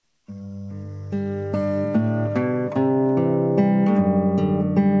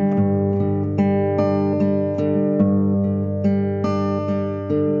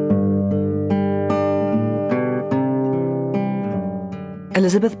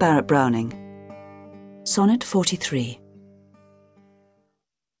Elizabeth Barrett Browning. Sonnet 43.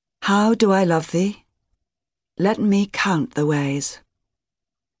 How do I love thee? Let me count the ways.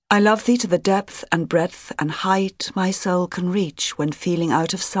 I love thee to the depth and breadth and height my soul can reach when feeling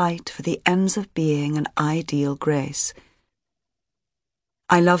out of sight for the ends of being an ideal grace.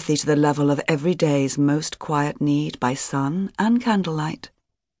 I love thee to the level of every day's most quiet need by sun and candlelight.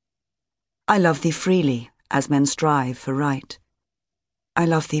 I love thee freely as men strive for right. I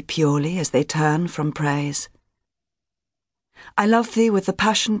love thee purely as they turn from praise. I love thee with the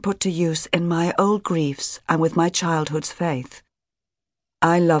passion put to use in my old griefs and with my childhood's faith.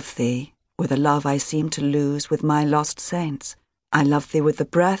 I love thee with a love I seem to lose with my lost saints. I love thee with the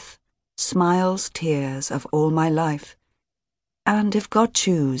breath, smiles, tears of all my life. And if God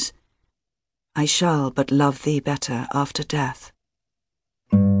choose, I shall but love thee better after death.